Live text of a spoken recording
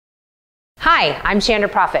Hi, I'm Chandra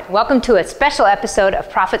Proffitt. Welcome to a special episode of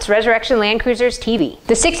Proffitts Resurrection Land Cruisers TV.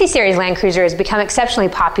 The 60 Series Land Cruiser has become exceptionally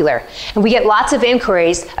popular, and we get lots of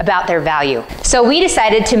inquiries about their value. So we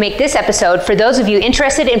decided to make this episode for those of you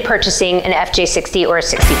interested in purchasing an FJ60 or a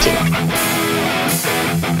 62.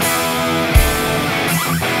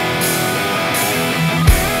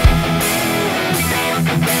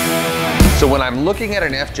 So when I'm looking at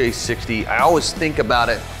an FJ60, I always think about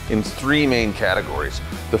it in three main categories.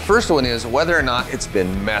 The first one is whether or not it's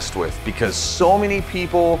been messed with, because so many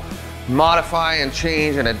people modify and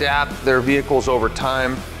change and adapt their vehicles over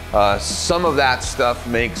time. Some of that stuff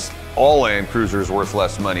makes all Land Cruisers worth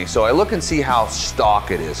less money. So I look and see how stock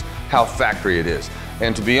it is, how factory it is.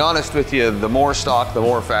 And to be honest with you, the more stock, the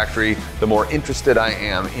more factory, the more interested I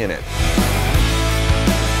am in it.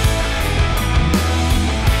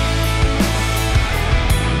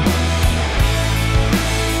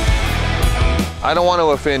 I don't want to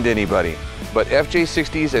offend anybody, but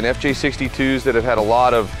FJ60s and FJ62s that have had a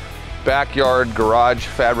lot of backyard garage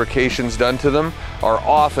fabrications done to them are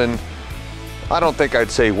often, I don't think I'd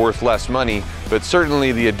say worth less money, but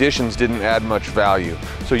certainly the additions didn't add much value.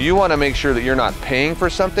 So you want to make sure that you're not paying for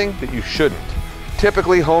something that you shouldn't.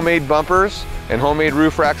 Typically homemade bumpers and homemade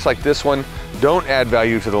roof racks like this one don't add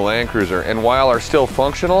value to the Land Cruiser, and while are still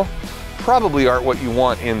functional, probably aren't what you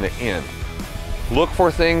want in the end. Look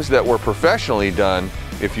for things that were professionally done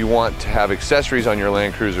if you want to have accessories on your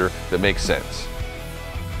Land Cruiser that make sense.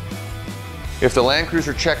 If the Land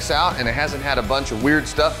Cruiser checks out and it hasn't had a bunch of weird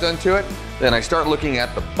stuff done to it, then I start looking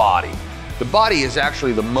at the body. The body is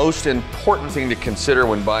actually the most important thing to consider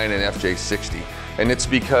when buying an FJ60. And it's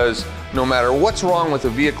because no matter what's wrong with the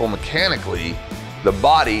vehicle mechanically, the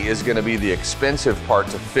body is going to be the expensive part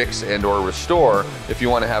to fix and or restore if you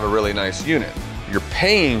want to have a really nice unit. You're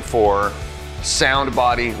paying for sound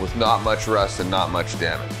body with not much rust and not much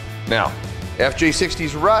damage. Now,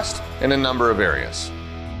 FJ60s rust in a number of areas.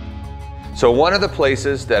 So one of the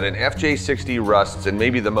places that an FJ60 rusts, and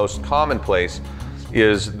maybe the most common place,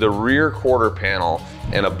 is the rear quarter panel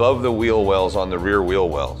and above the wheel wells on the rear wheel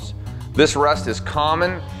wells. This rust is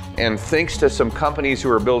common, and thanks to some companies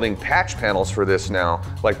who are building patch panels for this now,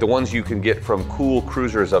 like the ones you can get from Cool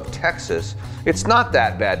Cruisers of Texas, it's not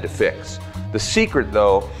that bad to fix. The secret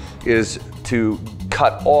though is to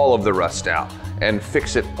cut all of the rust out and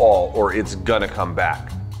fix it all, or it's gonna come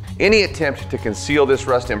back. Any attempt to conceal this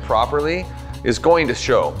rust improperly is going to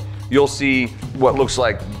show. You'll see what looks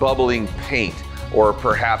like bubbling paint or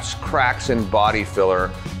perhaps cracks in body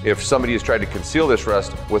filler if somebody has tried to conceal this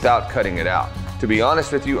rust without cutting it out. To be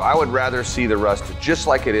honest with you, I would rather see the rust just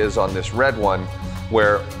like it is on this red one,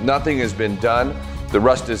 where nothing has been done. The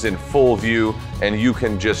rust is in full view and you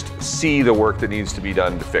can just see the work that needs to be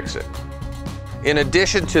done to fix it. In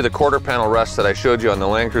addition to the quarter panel rust that I showed you on the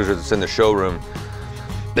Land Cruiser that's in the showroom,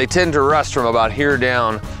 they tend to rust from about here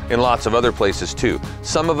down in lots of other places too.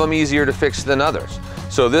 Some of them easier to fix than others.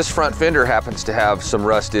 So this front fender happens to have some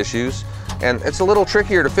rust issues, and it's a little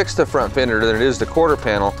trickier to fix the front fender than it is the quarter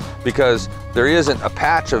panel because there isn't a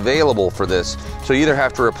patch available for this. So you either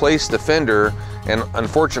have to replace the fender, and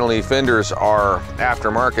unfortunately fenders are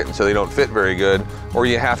aftermarket and so they don't fit very good, or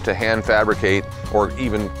you have to hand fabricate or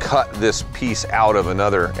even cut this piece out of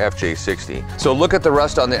another FJ60. So look at the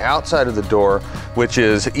rust on the outside of the door, which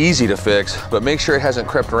is easy to fix, but make sure it hasn't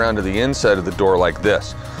crept around to the inside of the door like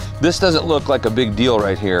this. This doesn't look like a big deal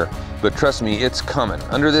right here, but trust me, it's coming.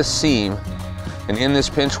 Under this seam and in this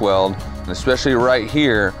pinch weld, and especially right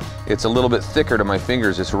here, it's a little bit thicker to my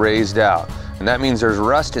fingers, it's raised out. And that means there's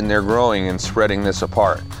rust in there growing and spreading this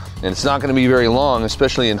apart. And it's not gonna be very long,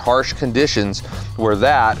 especially in harsh conditions where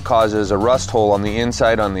that causes a rust hole on the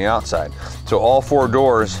inside, on the outside. So all four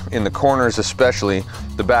doors, in the corners especially,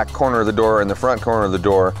 the back corner of the door and the front corner of the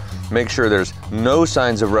door, make sure there's no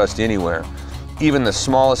signs of rust anywhere. Even the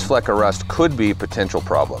smallest fleck of rust could be a potential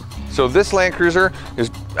problem. So this Land Cruiser is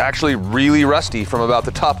actually really rusty from about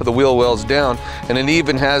the top of the wheel wells down, and it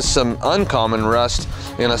even has some uncommon rust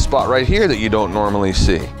in a spot right here that you don't normally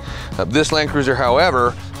see. This Land Cruiser,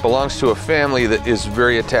 however, belongs to a family that is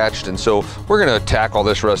very attached, and so we're gonna attack all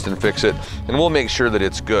this rust and fix it, and we'll make sure that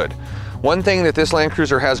it's good. One thing that this Land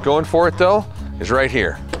Cruiser has going for it though, is right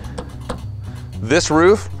here. This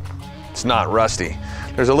roof, it's not rusty.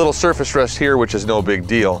 There's a little surface rust here, which is no big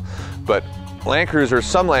deal, but Land Cruisers,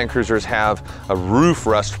 some Land Cruisers have a roof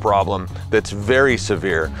rust problem that's very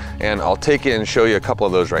severe, and I'll take it and show you a couple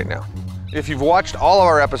of those right now. If you've watched all of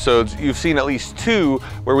our episodes, you've seen at least two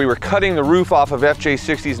where we were cutting the roof off of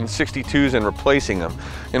FJ60s and 62s and replacing them.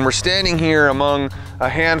 And we're standing here among a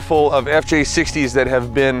handful of FJ60s that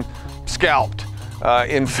have been scalped.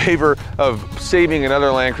 in favor of saving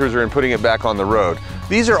another Land Cruiser and putting it back on the road.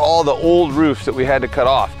 These are all the old roofs that we had to cut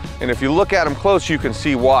off. And if you look at them close, you can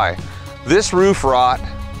see why. This roof rot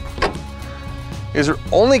is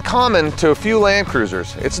only common to a few Land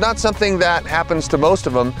Cruisers. It's not something that happens to most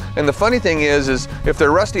of them. And the funny thing is if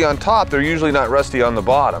they're rusty on top, they're usually not rusty on the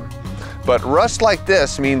bottom. But rust like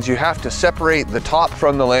this means you have to separate the top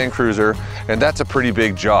from the Land Cruiser, and that's a pretty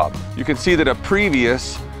big job. You can see that a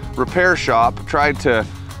previous repair shop tried to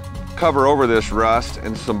cover over this rust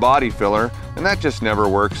and some body filler, and that just never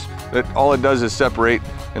works. All it does is separate,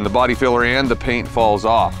 and the body filler and the paint falls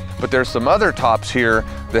off. But there's some other tops here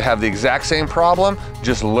that have the exact same problem,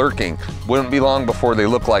 just lurking. Wouldn't be long before they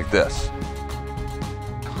look like this.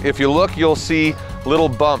 If you look, you'll see little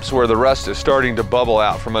bumps where the rust is starting to bubble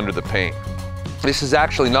out from under the paint. This is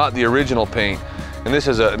actually not the original paint, and this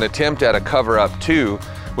is an attempt at a cover-up too,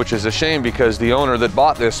 which is a shame because the owner that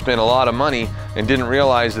bought this spent a lot of money and didn't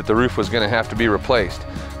realize that the roof was going to have to be replaced.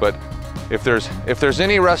 But if there's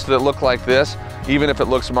any rust that look like this, even if it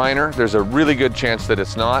looks minor, there's a really good chance that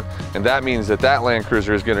it's not, and that means that that Land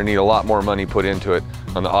Cruiser is going to need a lot more money put into it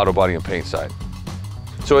on the auto body and paint side.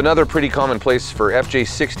 So another pretty common place for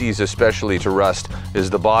FJ60s especially to rust is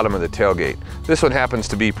the bottom of the tailgate. This one happens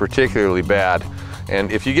to be particularly bad,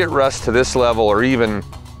 and if you get rust to this level or even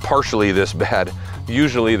partially this bad,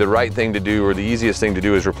 usually the right thing to do or the easiest thing to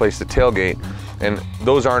do is replace the tailgate, and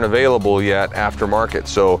those aren't available yet aftermarket,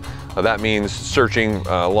 so that means searching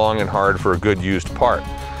long and hard for a good used part.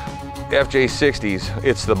 FJ60s,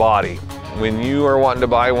 it's the body. When you are wanting to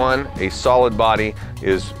buy one, a solid body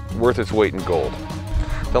is worth its weight in gold.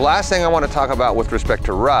 The last thing I want to talk about with respect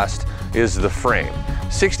to rust is the frame.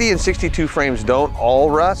 60 and 62 frames don't all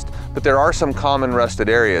rust, but there are some common rusted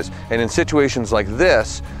areas, and in situations like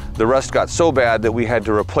this, the rust got so bad that we had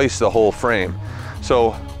to replace the whole frame.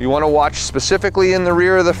 So you want to watch specifically in the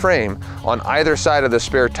rear of the frame. On either side of the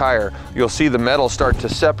spare tire, you'll see the metal start to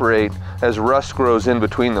separate as rust grows in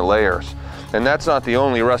between the layers. And that's not the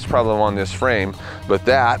only rust problem on this frame, but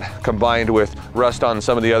that, combined with rust on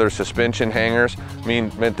some of the other suspension hangers,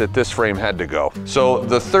 meant that this frame had to go. So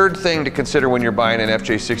the third thing to consider when you're buying an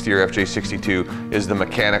FJ60 or FJ62 is the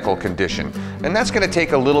mechanical condition. And that's going to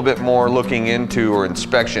take a little bit more looking into or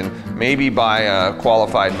inspection, maybe by a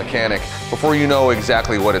qualified mechanic, before you know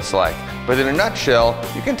exactly what it's like. But in a nutshell,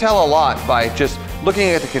 you can tell a lot by just looking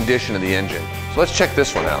at the condition of the engine. So let's check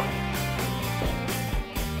this one out.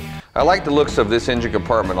 I like the looks of this engine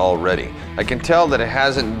compartment already. I can tell that it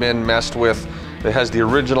hasn't been messed with. It has the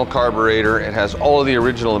original carburetor, it has all of the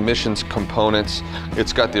original emissions components,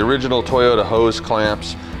 it's got the original Toyota hose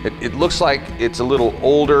clamps. It looks like it's a little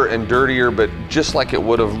older and dirtier, but just like it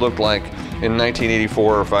would have looked like in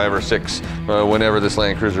 1984 or 5 or 6, whenever this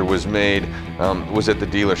Land Cruiser was made, was at the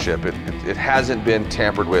dealership. It hasn't been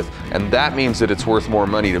tampered with, and that means that it's worth more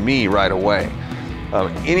money to me right away.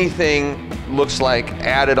 Anything looks like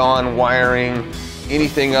added on wiring,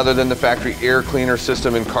 anything other than the factory air cleaner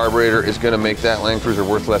system and carburetor is going to make that Land Cruiser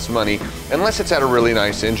worth less money unless it's had a really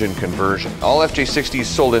nice engine conversion. All FJ60s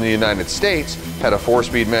sold in the United States had a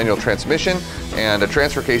 4-speed manual transmission and a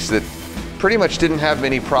transfer case that pretty much didn't have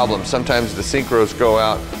many problems. Sometimes the synchros go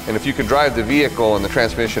out, and if you can drive the vehicle and the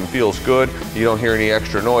transmission feels good, you don't hear any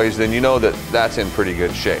extra noise, then you know that that's in pretty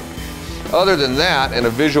good shape. Other than that, and a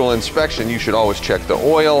visual inspection, you should always check the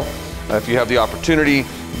oil. If you have the opportunity,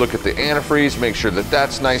 look at the antifreeze, make sure that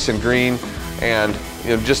that's nice and green, and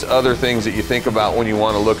just other things that you think about when you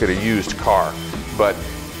want to look at a used car. But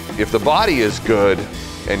if the body is good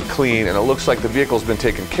and clean and it looks like the vehicle's been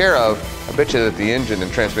taken care of, I bet you that the engine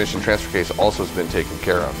and transmission transfer case also has been taken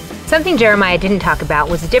care of. Something Jeremiah didn't talk about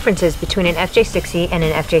was the differences between an FJ60 and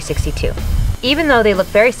an FJ62. Even though they look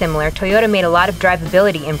very similar, Toyota made a lot of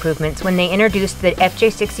drivability improvements when they introduced the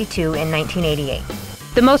FJ62 in 1988.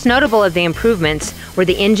 The most notable of the improvements were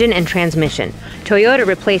the engine and transmission. Toyota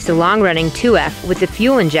replaced the long-running 2F with the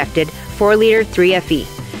fuel-injected 4-liter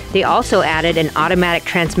 3FE. They also added an automatic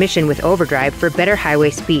transmission with overdrive for better highway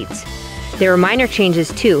speeds. There were minor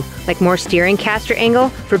changes too, like more steering caster angle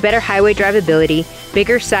for better highway drivability,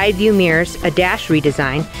 bigger side view mirrors, a dash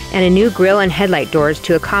redesign, and a new grille and headlight doors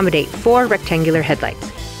to accommodate 4 rectangular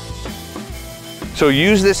headlights. So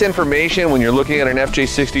use this information when you're looking at an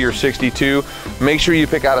FJ60 or 62. Make sure you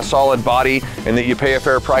pick out a solid body and that you pay a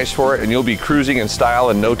fair price for it, and you'll be cruising in style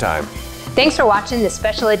in no time. Thanks for watching this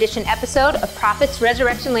special edition episode of Proffitts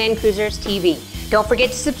Resurrection Land Cruisers TV. Don't forget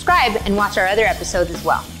to subscribe and watch our other episodes as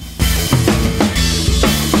well.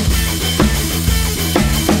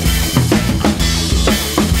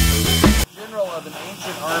 General of an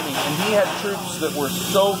ancient army, and he he had troops that were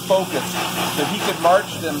so focused that he could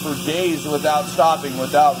march them for days without stopping,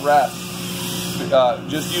 without rest,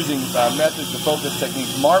 just using methods of focus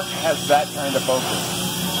techniques. Mark has that kind of focus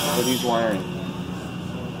that he's wiring.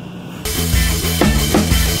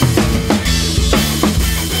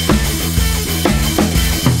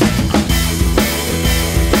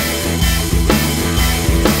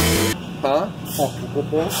 Huh? That's a good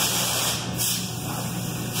thing?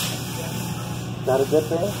 Is that a good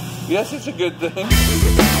thing? Yes, it's a good thing.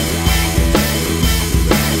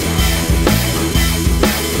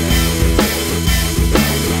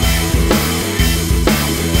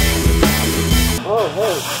 Oh,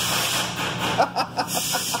 hey.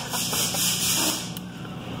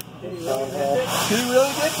 He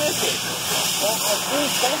really did miss it. Well, I threw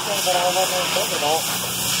something, but I wasn't thinking it.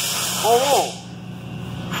 Oh,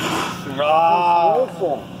 Ah.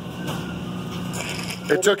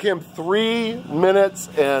 It took him 3 minutes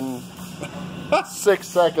and 6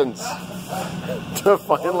 seconds to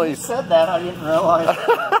finally. you said that, I didn't realize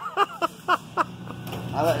that.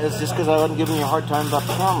 It's just because I wasn't giving you a hard time about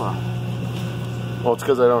the camera. Well, it's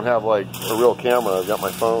because I don't have like a real camera. I've got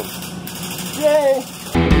my phone. Yay!